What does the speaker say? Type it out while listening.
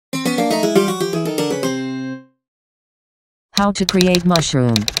How to create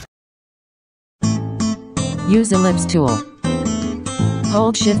mushroom. Use ellipse tool.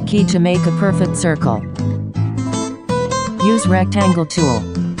 Hold shift key to make a perfect circle. Use rectangle tool.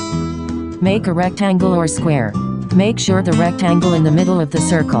 Make a rectangle or square. Make sure the rectangle in the middle of the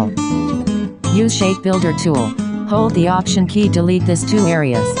circle. Use shape builder tool. Hold the option key, delete these two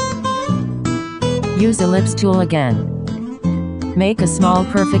areas. Use ellipse tool again. Make a small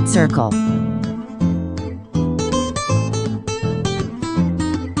perfect circle.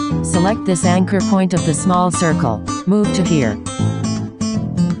 Select this anchor point of the small circle. Move to here.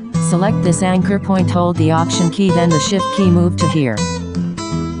 Select this anchor point, hold the option key, then the shift key, move to here.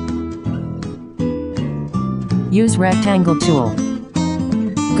 Use rectangle tool.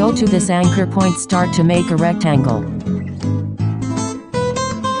 Go to this anchor point, start to make a rectangle.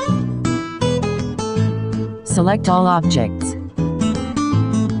 Select all objects.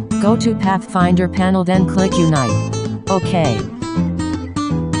 Go to Pathfinder panel, then click Unite. OK.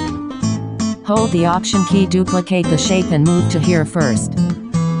 Hold the option key, duplicate the shape and move to here first.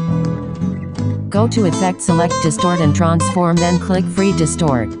 Go to Effect, select Distort and Transform, then click Free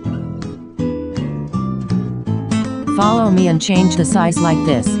Distort. Follow me and change the size like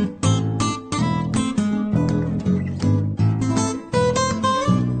this.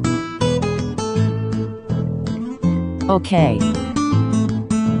 OK.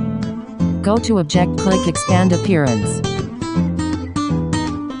 Go to Object, click Expand Appearance.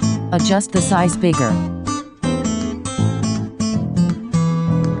 Adjust the size bigger.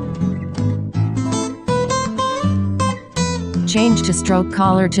 Change to stroke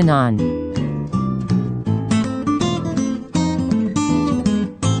color to none.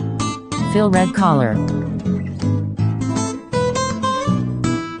 Fill red color.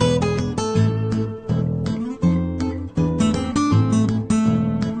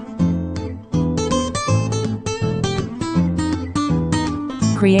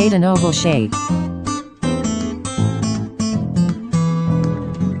 Create an oval shape.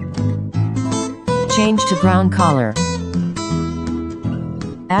 Change to brown color.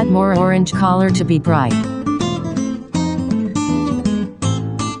 Add more orange color to be bright.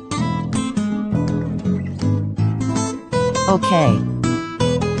 OK.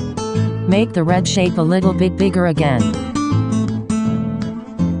 Make the red shape a little bit bigger again.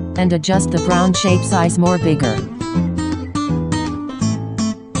 And adjust the brown shape size more bigger.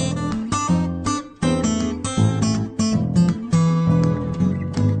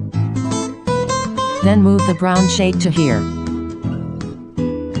 Then move the brown shape to here.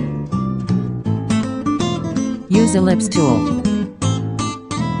 Use ellipse tool.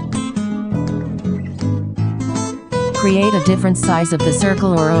 Create a different size of the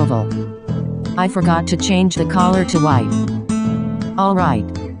circle or oval. I forgot to change the color to white. Alright.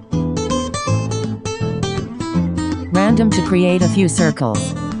 Random to create a few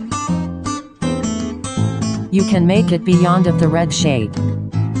circles. You can make it beyond of the red shade.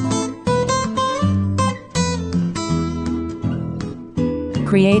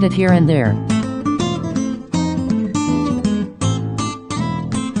 Create it here and there.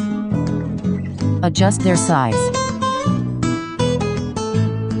 Adjust their size.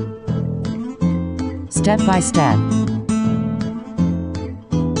 Step by step.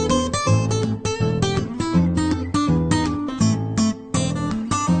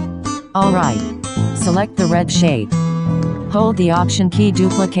 Alright. Select the red shape. Hold the option key,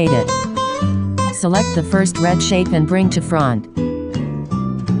 duplicate it. Select the first red shape and bring to front.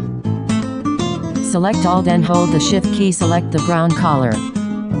 Select all, then hold the shift key, select the brown color.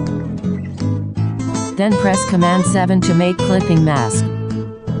 Then press Command 7 to make clipping mask.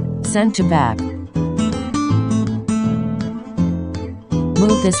 Send to back.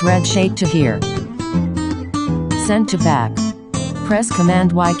 Move this red shape to here. Send to back. Press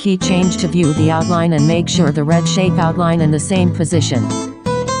Command Y key, change to view the outline and make sure the red shape outline in the same position.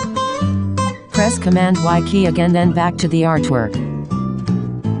 Press Command Y key again, then back to the artwork.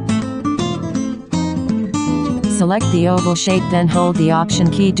 Select the oval shape, then hold the option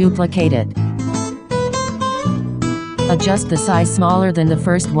key, duplicate it. Adjust the size smaller than the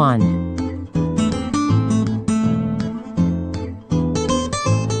first one.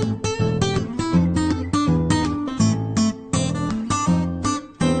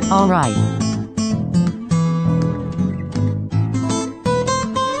 Alright.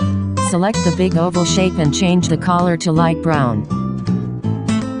 Select the big oval shape and change the color to light brown.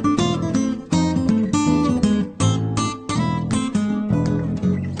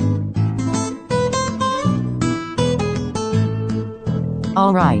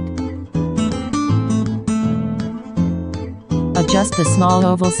 Alright. Adjust the small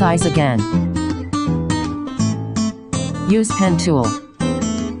oval size again. Use pen tool.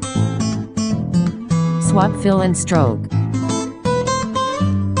 Swap fill and stroke.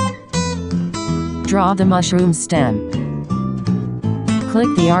 Draw the mushroom stem. Click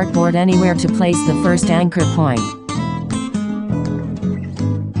the artboard anywhere to place the first anchor point.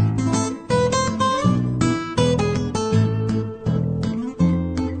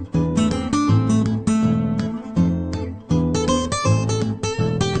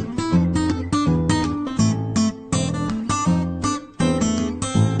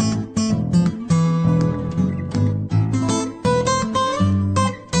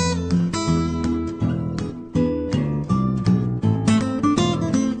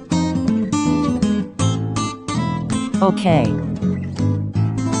 OK.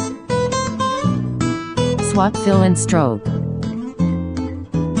 Swap fill and stroke.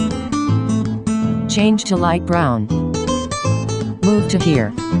 Change to light brown. Move to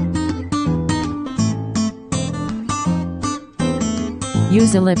here.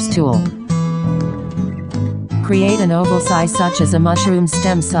 Use ellipse tool. Create an oval size such as a mushroom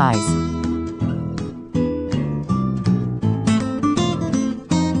stem size.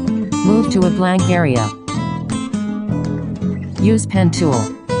 Move to a blank area. Use pen tool.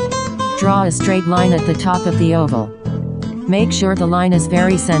 Draw a straight line at the top of the oval. Make sure the line is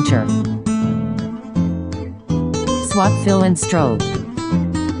very center. Swap fill and stroke.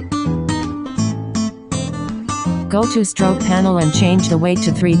 Go to stroke panel and change the weight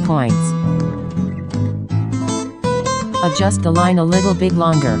to 3 points. Adjust the line a little bit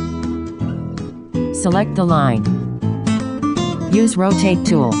longer. Select the line. Use rotate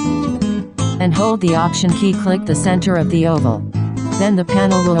tool. And hold the option key, click the center of the oval. Then the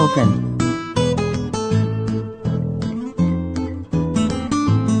panel will open.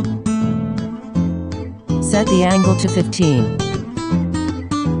 Set the angle to 15.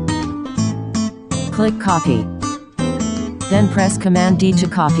 Click copy. Then press Command D to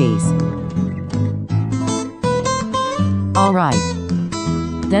copies. Alright.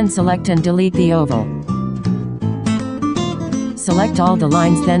 Then select and delete the oval. Select all the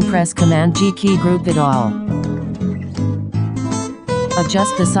lines, then press Command G key, group it all.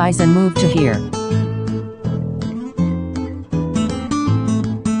 Adjust the size and move to here.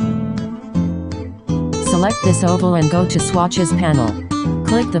 Select this oval and go to Swatches panel.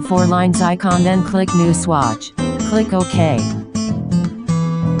 Click the 4 lines icon, then click New Swatch. Click OK.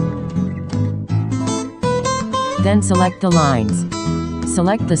 Then select the lines.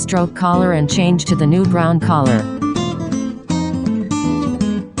 Select the stroke color and change to the new brown color.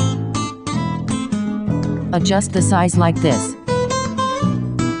 Adjust the size like this.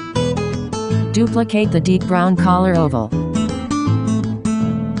 Duplicate the deep brown color oval.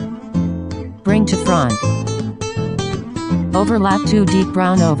 Bring to front. Overlap 2 deep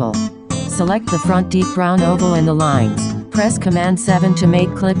brown oval. Select the front deep brown oval and the lines. Press Command 7 to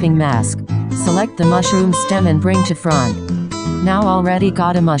make clipping mask. Select the mushroom stem and bring to front. Now already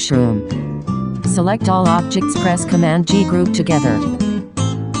got a mushroom. Select all objects, press Command G, group together.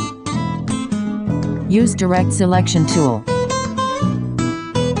 Use direct selection tool.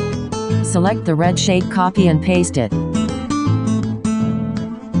 Select the red shade, copy and paste it.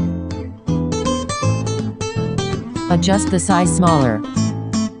 Adjust the size smaller.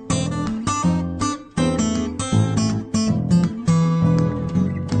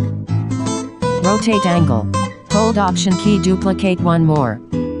 Rotate angle. Hold option key, duplicate one more.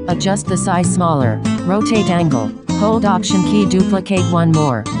 Adjust the size smaller. Rotate angle. Hold option key, duplicate one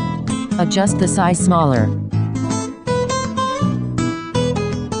more. Adjust the size smaller.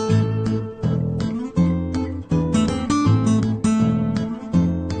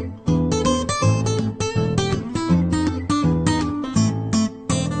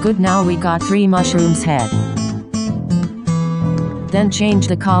 Good, now we got 3 mushrooms head. Then change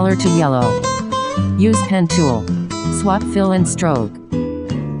the color to yellow. Use pen tool. Swap fill and stroke.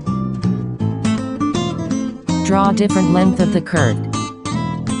 Draw different length of the curve.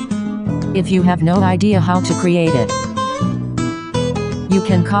 If you have no idea how to create it, you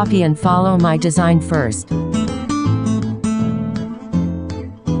can copy and follow my design first.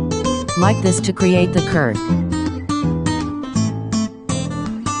 Like this to create the curve.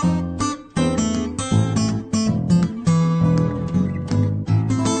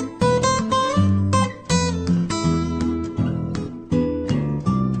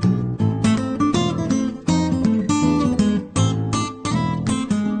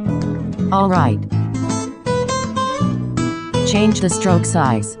 Alright. Change the stroke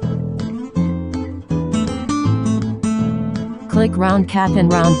size. Click round cap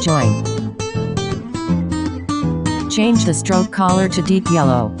and round join. Change the stroke color to deep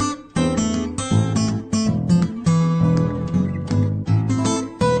yellow.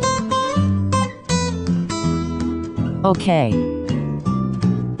 OK.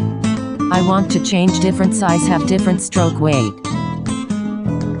 I want to change different size, have different stroke weight.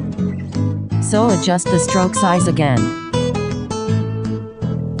 So adjust the stroke size again.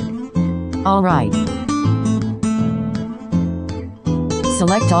 Alright.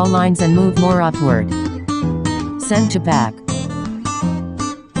 Select all lines and move more upward. Send to back.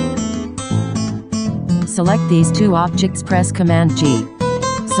 Select these two objects, press Command G.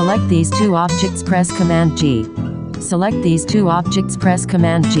 Select these two objects, press Command G. Select these two objects, press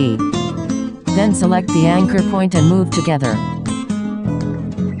Command G. Then select the anchor point and move together.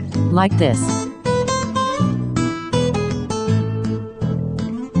 Like this.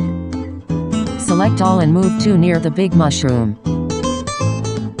 Select all and move to near the big mushroom.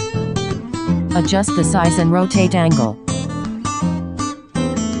 Adjust the size and rotate angle.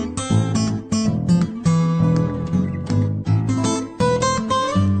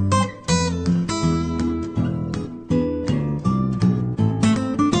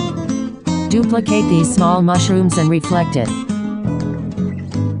 Duplicate these small mushrooms and reflect it.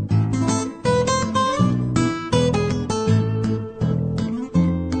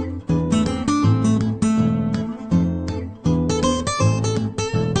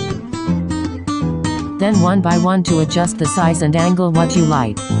 Then one by one to adjust the size and angle what you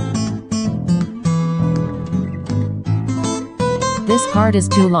like. This part is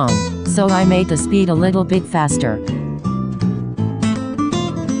too long, so I made the speed a little bit faster.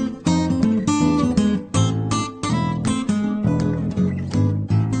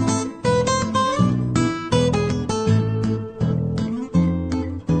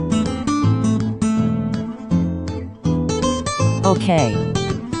 OK.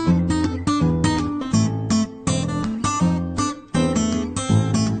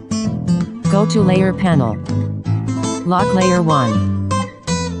 Go to Layer panel. Lock Layer 1.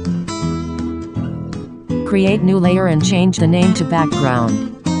 Create new layer and change the name to background.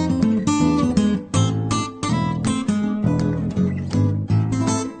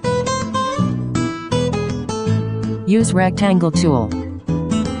 Use Rectangle tool.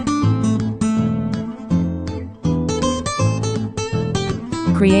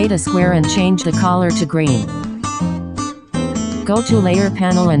 Create a square and change the color to green. Go to Layer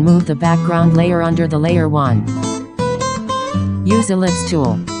panel and move the background layer under the Layer 1. Use Ellipse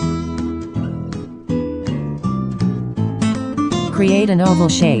tool. Create an oval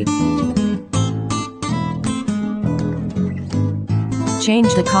shape.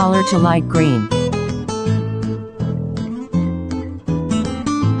 Change the color to light green.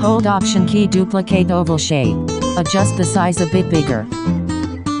 Hold Option key, duplicate oval shape. Adjust the size a bit bigger.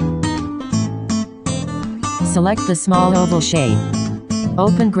 Select the small oval shape.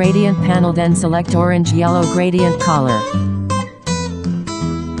 Open Gradient panel, then select orange-yellow gradient color.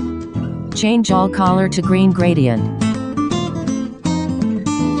 Change all color to green gradient.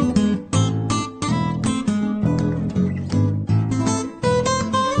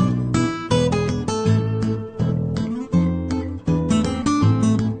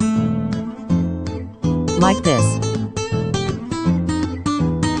 Like this.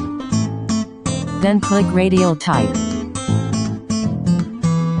 Then click Radial Type.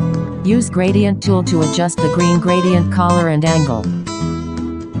 Use Gradient tool to adjust the green gradient color and angle.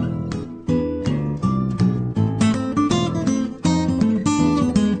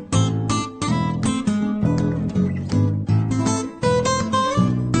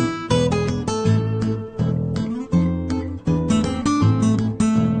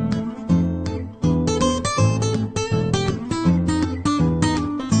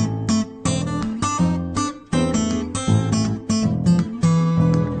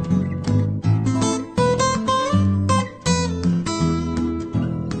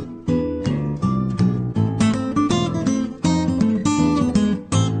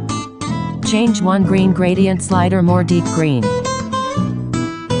 Change one green gradient slider more deep green.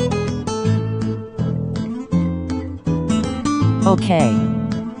 OK.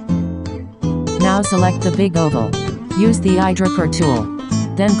 Now select the big oval. Use the eyedropper tool.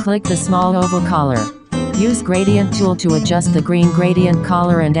 Then click the small oval color. Use Gradient tool to adjust the green gradient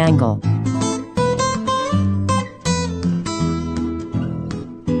color and angle.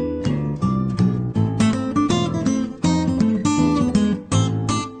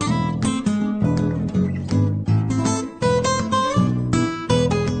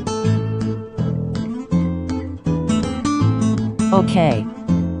 OK.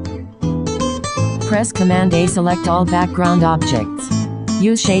 Press Command A, select all background objects.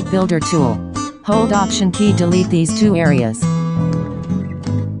 Use Shape Builder tool. Hold Option key, delete these two areas.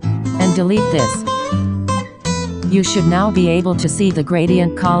 And delete this. You should now be able to see the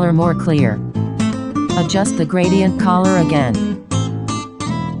gradient color more clear. Adjust the gradient color again.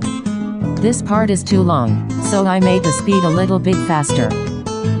 This part is too long, so I made the speed a little bit faster.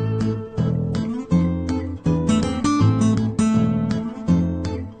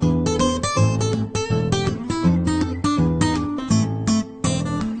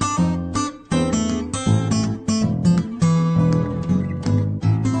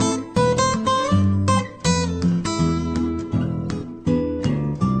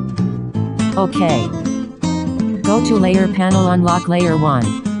 OK. Go to Layer panel, unlock Layer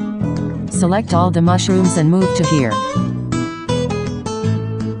 1. Select all the mushrooms and move to here.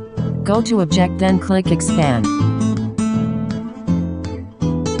 Go to Object, then click Expand.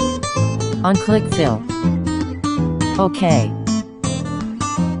 Unclick Fill. OK.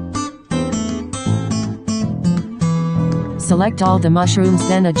 Select all the mushrooms,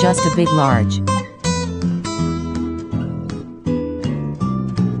 then adjust a bit large.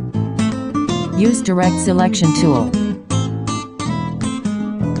 Use Direct Selection tool.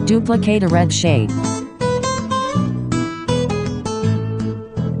 Duplicate a red shade.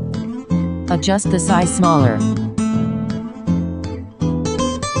 Adjust the size smaller.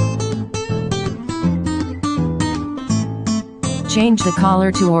 Change the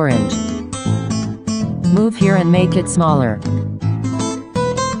color to orange. Move here and make it smaller.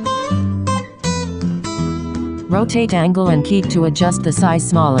 Rotate angle and keep to adjust the size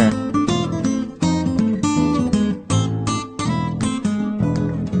smaller.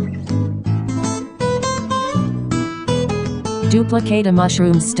 Duplicate a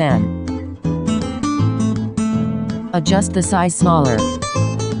mushroom stem. Adjust the size smaller.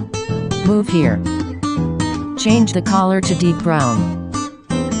 Move here. Change the color to deep brown.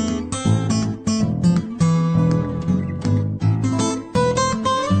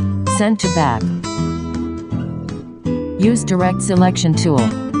 Send to back. Use Direct Selection tool.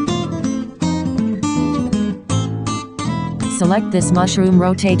 Select this mushroom,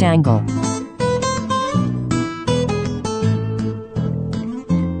 rotate angle.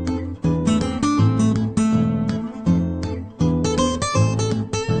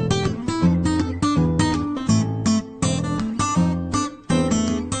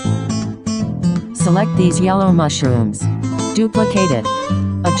 Select these yellow mushrooms. Duplicate it.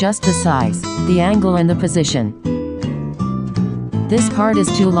 Adjust the size, the angle and the position. This part is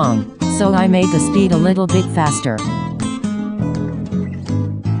too long, so I made the speed a little bit faster.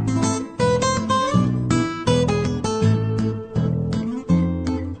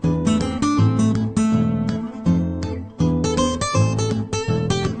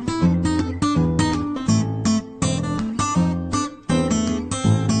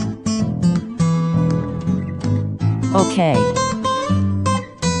 OK.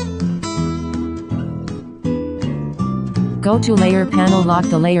 Go to Layer panel, lock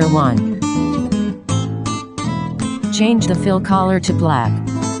the Layer 1. Change the fill color to black.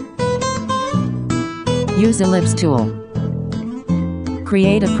 Use Ellipse tool.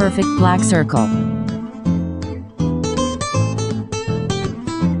 Create a perfect black circle.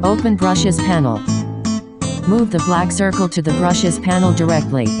 Open Brushes panel. Move the black circle to the Brushes panel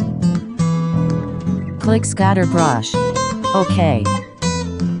directly. Click Scatter Brush. OK.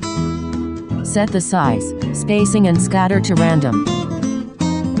 Set the size, spacing and scatter to random.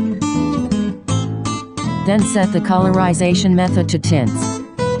 Then set the colorization method to tints.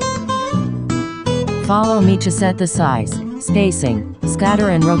 Follow me to set the size, spacing, scatter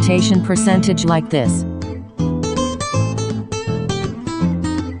and rotation percentage like this.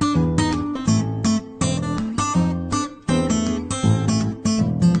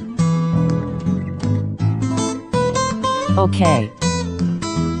 OK.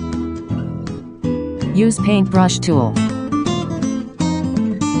 Use Paintbrush tool.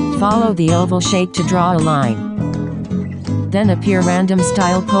 Follow the oval shape to draw a line. Then appear random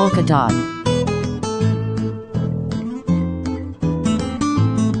style polka dot.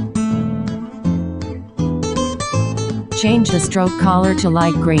 Change the stroke color to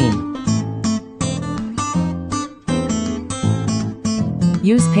light green.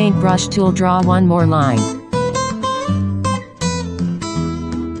 Use Paintbrush tool, draw one more line.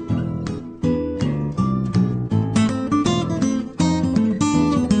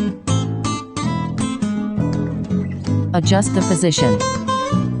 Adjust the position.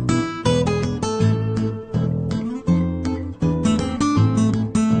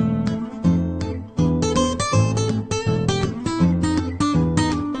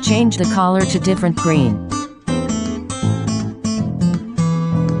 Change the color to different green.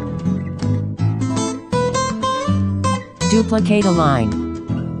 Duplicate a line.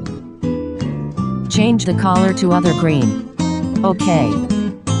 Change the color to other green. OK.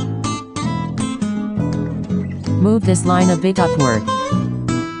 Move this line a bit upward.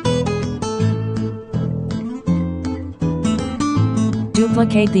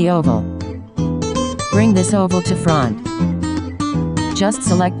 Duplicate the oval. Bring this oval to front. Just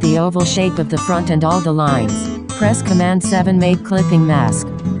select the oval shape of the front and all the lines. Press Command 7, make clipping mask.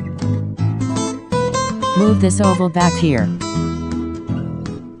 Move this oval back here.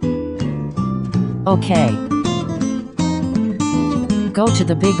 OK. Go to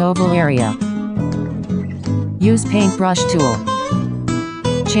the big oval area. Use paintbrush tool.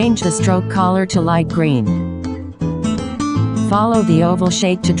 Change the stroke color to light green. Follow the oval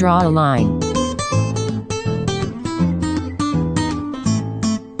shape to draw a line.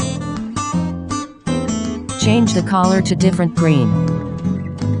 Change the color to different green.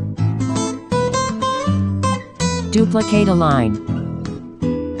 Duplicate a line.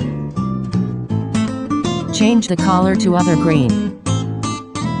 Change the color to other green.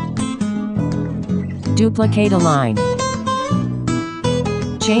 Duplicate a line.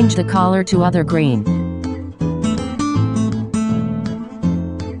 Change the color to other green.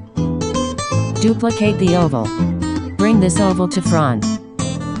 Duplicate the oval. Bring this oval to front.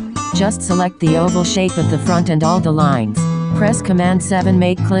 Just select the oval shape of the front and all the lines. Press Command 7,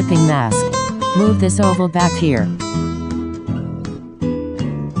 make clipping mask. Move this oval back here.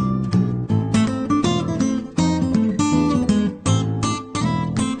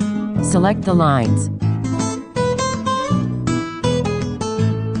 Select the lines.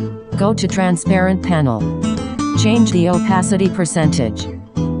 Go to Transparent panel. Change the opacity percentage.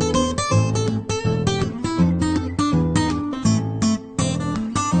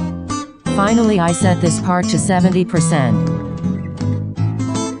 Finally, I set this part to 70%.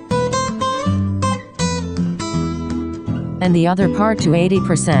 And the other part to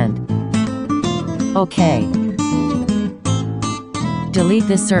 80%. OK. Delete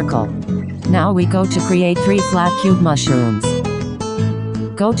this circle. Now we go to create 3 flat cube mushrooms.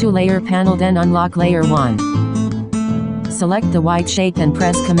 Go to Layer panel, then unlock Layer 1. Select the white shape and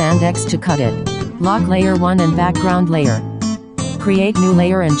press Command X to cut it. Lock Layer 1 and background layer. Create new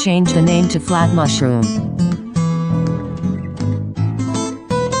layer and change the name to flat mushroom.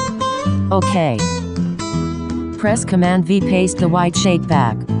 OK. Press Command V, paste the white shape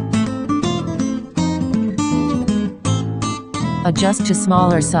back. Adjust to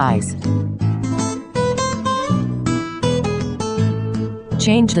smaller size.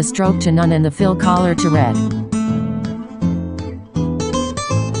 Change the stroke to none and the fill color to red.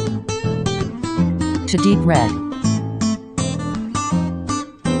 To deep red.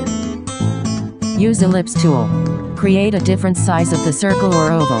 Use ellipse tool. Create a different size of the circle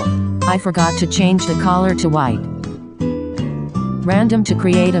or oval. I forgot to change the color to white. Random to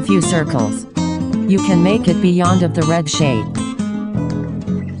create a few circles. You can make it beyond of the red shape.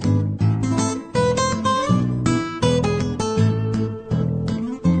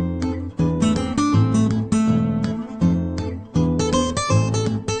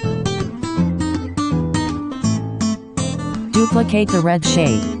 Duplicate the red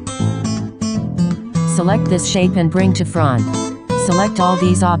shape. Select this shape and bring to front. Select all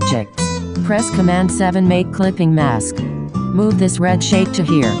these objects. Press Command 7, make clipping mask. Move this red shape to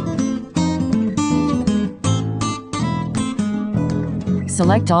here.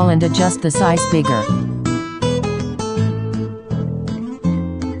 Select all and adjust the size bigger.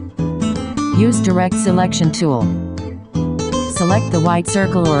 Use direct selection tool. Select the white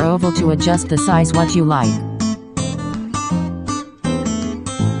circle or oval to adjust the size what you like.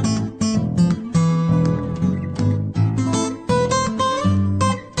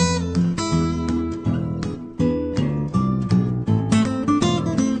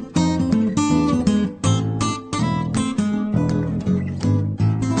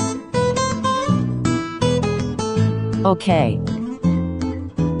 OK.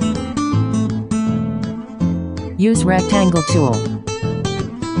 Use rectangle tool.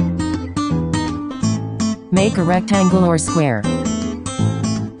 Make a rectangle or square.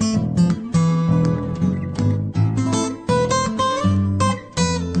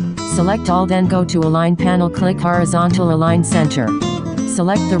 Select all, then go to Align panel, click Horizontal Align Center.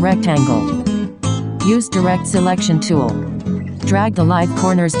 Select the rectangle. Use direct selection tool. Drag the live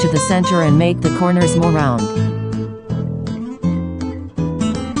corners to the center and make the corners more round.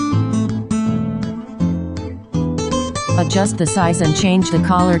 Adjust the size and change the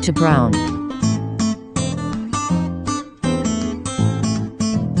color to brown.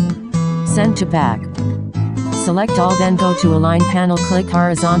 Send to back. Select all, then go to Align panel, click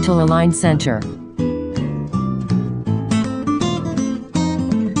Horizontal Align Center.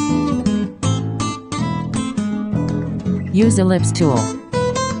 Use ellipse tool.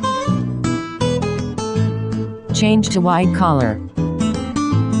 Change to white color.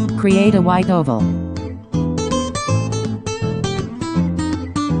 Create a white oval.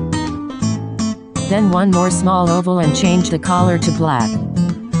 Then one more small oval and change the color to black.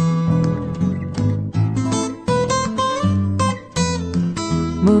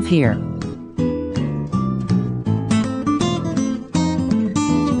 Move here.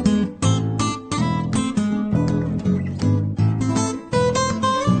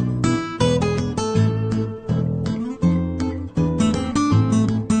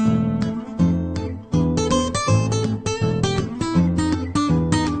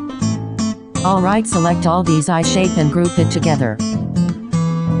 Alright, select all these eye shape and group it together.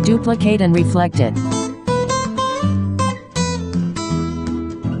 Duplicate and reflect it.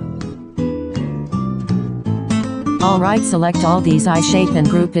 Alright, select all these eye shape and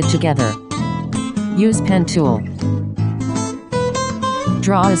group it together. Use pen tool.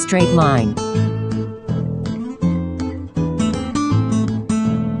 Draw a straight line.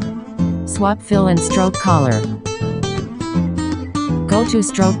 Swap fill and stroke color. Go to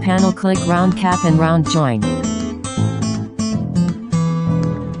stroke panel, click round cap and round join.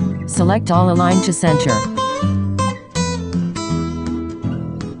 Select all, align to center.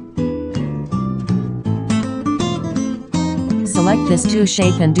 Select this 2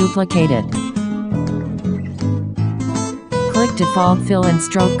 shape and duplicate it. Click default fill and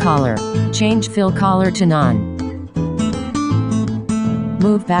stroke color. Change fill color to none.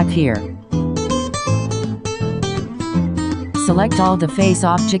 Move back here. Select all the face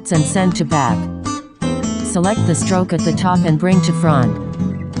objects and send to back. Select the stroke at the top and bring to front.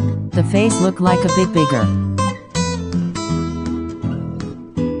 The face look like a bit bigger.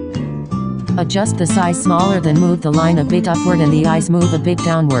 Adjust the size smaller, then move the line a bit upward and the eyes move a bit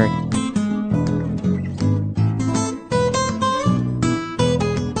downward.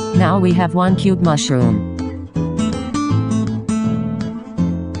 Now we have one cute mushroom.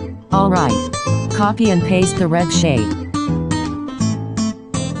 Alright. Copy and paste the red shade.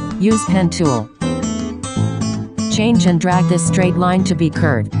 Use pen tool. Change and drag this straight line to be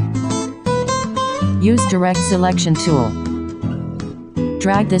curved. Use direct selection tool.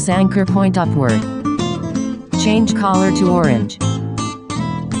 Drag this anchor point upward. Change color to orange.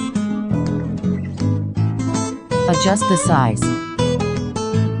 Adjust the size.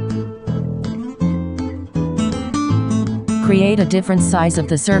 Create a different size of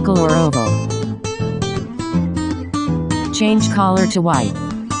the circle or oval. Change color to white.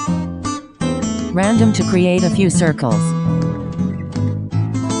 Random to create a few circles.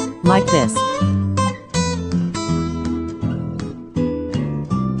 Like this.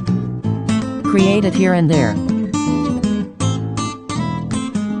 Create it here and there.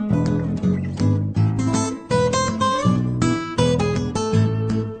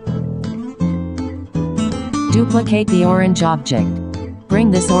 Duplicate the orange object. Bring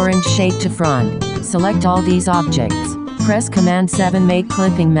this orange shape to front. Select all these objects. Press Command 7, make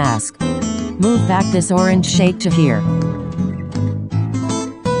clipping mask. Move back this orange shape to here.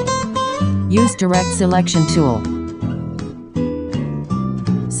 Use direct selection tool.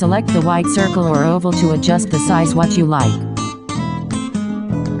 Select the white circle or oval to adjust the size what you like.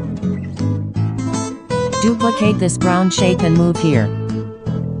 Duplicate this brown shape and move here.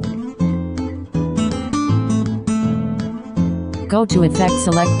 Go to Effect,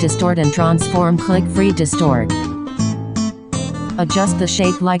 select Distort and Transform, click Free Distort. Adjust the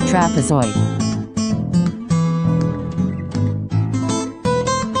shape like trapezoid.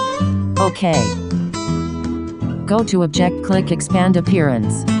 OK. Go to Object, click Expand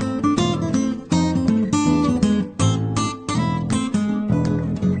Appearance.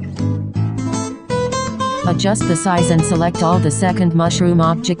 Adjust the size and select all the second mushroom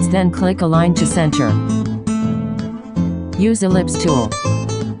objects, then click Align to Center. Use Ellipse tool.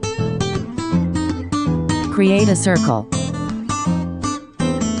 Create a circle.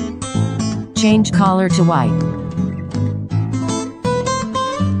 Change color to white.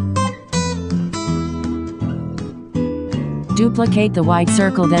 Duplicate the white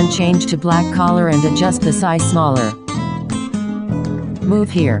circle, then change to black color and adjust the size smaller. Move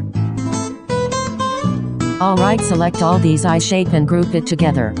here. Alright, select all these eye shape and group it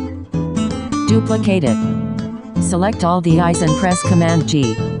together. Duplicate it. Select all the eyes and press Command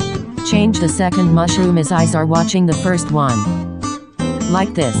G. Change the second mushroom as eyes are watching the first one.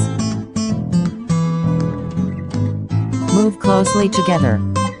 Like this. Move closely together.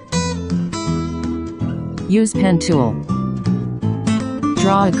 Use pen tool.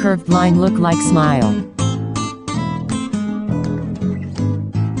 Draw a curved line, look like smile.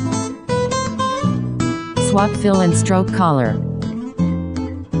 Swap fill and stroke color.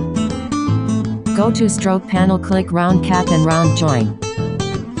 Go to stroke panel, click round cap and round join.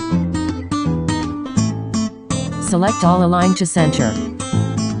 Select all, align to center.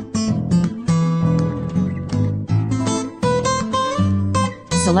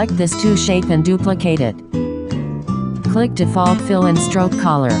 Select this 2 shape and duplicate it. Click default fill and stroke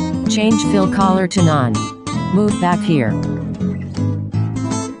color. Change fill color to none. Move back here.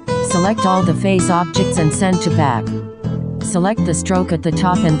 Select all the face objects and send to back. Select the stroke at the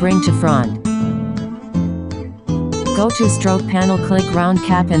top and bring to front. Go to stroke panel, click round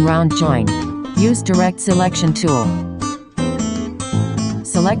cap and round join. Use direct selection tool.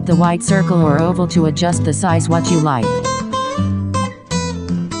 Select the white circle or oval to adjust the size what you like.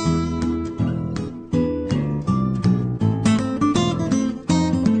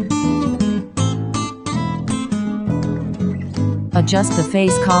 Adjust the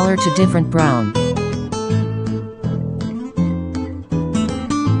face color to different brown.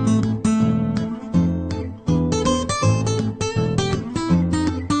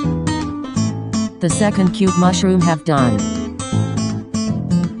 The second cute mushroom have done.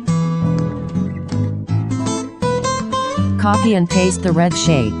 Copy and paste the red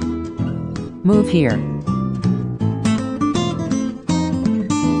shade. Move here.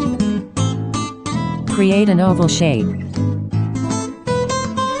 Create an oval shape.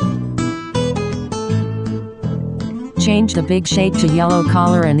 Change the big shape to yellow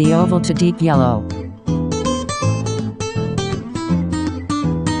color and the oval to deep yellow.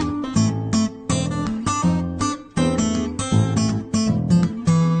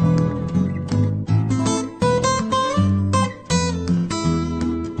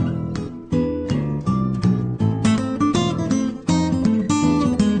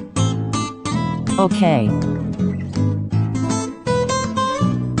 OK.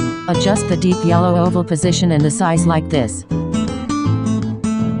 Adjust the deep yellow oval position and the size like this.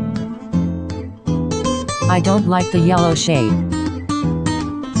 I don't like the yellow shade.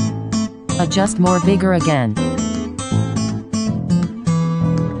 Adjust more bigger again.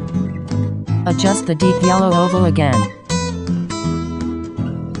 Adjust the deep yellow oval again.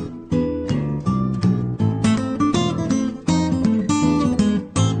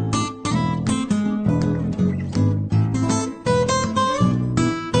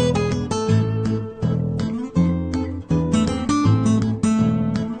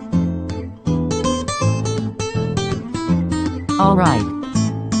 Alright.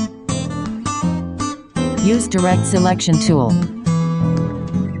 Use direct selection tool.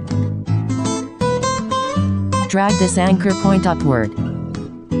 Drag this anchor point upward.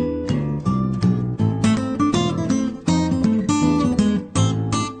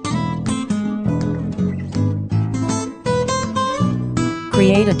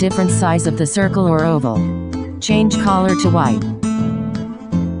 Create a different size of the circle or oval. Change color to white.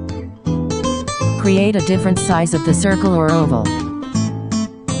 Create a different size of the circle or oval.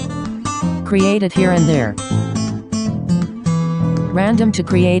 Create it here and there. Random to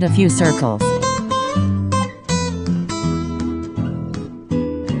create a few circles.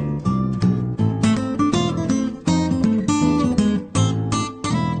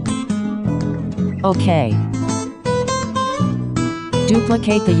 OK.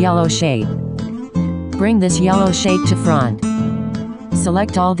 Duplicate the yellow shape. Bring this yellow shape to front.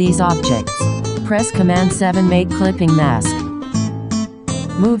 Select all these objects. Press Command 7, make clipping mask.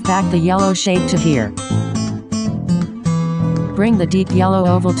 Move back the yellow shape to here. Bring the deep yellow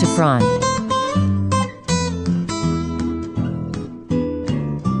oval to front.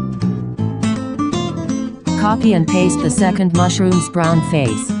 Copy and paste the second mushroom's brown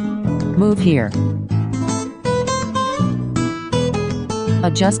face. Move here.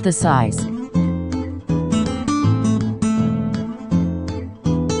 Adjust the size.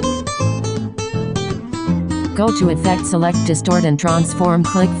 Go to Effect, select Distort and Transform,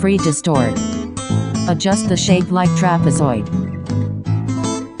 click Free Distort. Adjust the shape like trapezoid.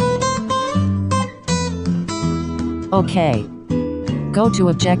 OK. Go to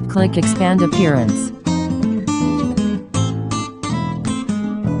Object, click Expand Appearance.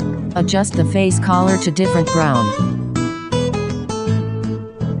 Adjust the face color to different brown.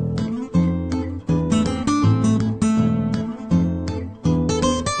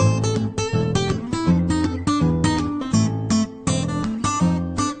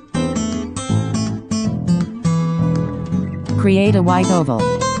 Create a white oval.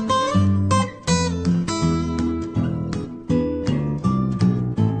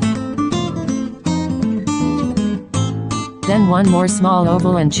 Then one more small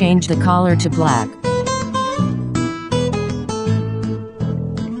oval and change the color to black.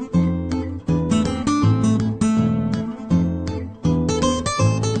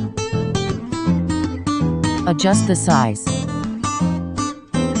 Adjust the size.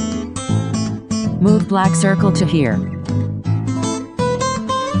 Move black circle to here.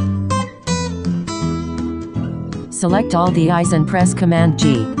 Select all the eyes and press Command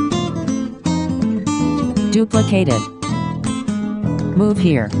G. Duplicate it. Move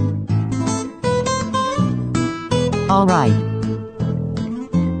here. Alright.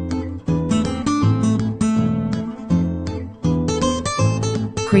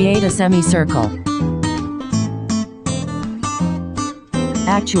 Create a semicircle.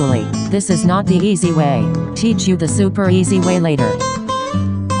 Actually, this is not the easy way. Teach you the super easy way later.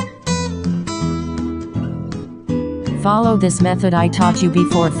 Follow this method I taught you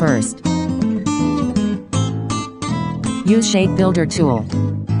before first. Use Shape Builder tool.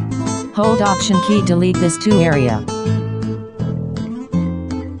 Hold Option key, delete this 2 area.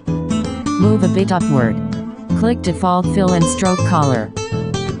 Move a bit upward. Click Default Fill and Stroke Color.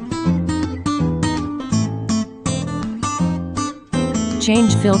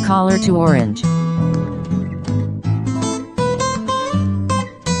 Change fill color to orange.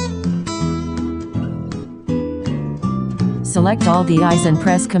 Select all the eyes and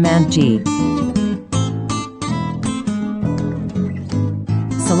press Command G.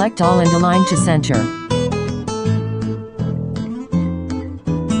 Select all and align to center.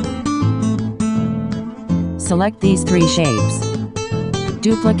 Select these 3 shapes.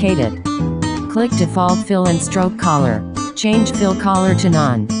 Duplicate it. Click Default Fill and Stroke Color. Change fill color to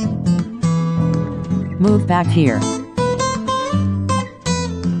none. Move back here.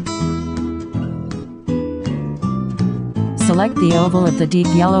 Select the oval of the deep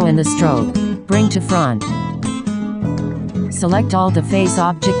yellow and the stroke. Bring to front. Select all the face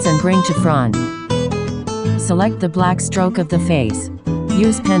objects and bring to front. Select the black stroke of the face.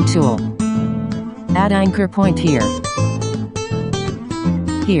 Use pen tool. Add anchor point here.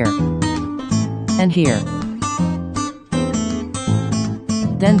 Here. And here.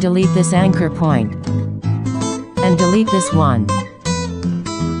 Then delete this anchor point. And delete this one.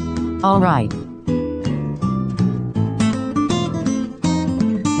 Alright.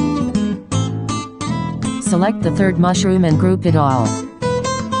 Select the third mushroom and group it all.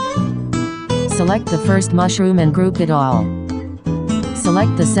 Select the first mushroom and group it all.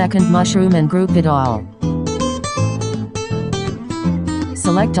 Select the second mushroom and group it all.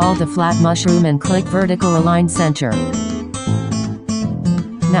 Select all the flat mushroom and click vertical align center.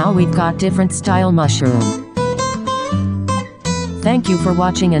 Now we've got different style mushroom. Thank you for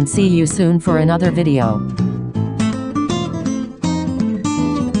watching and see you soon for another video.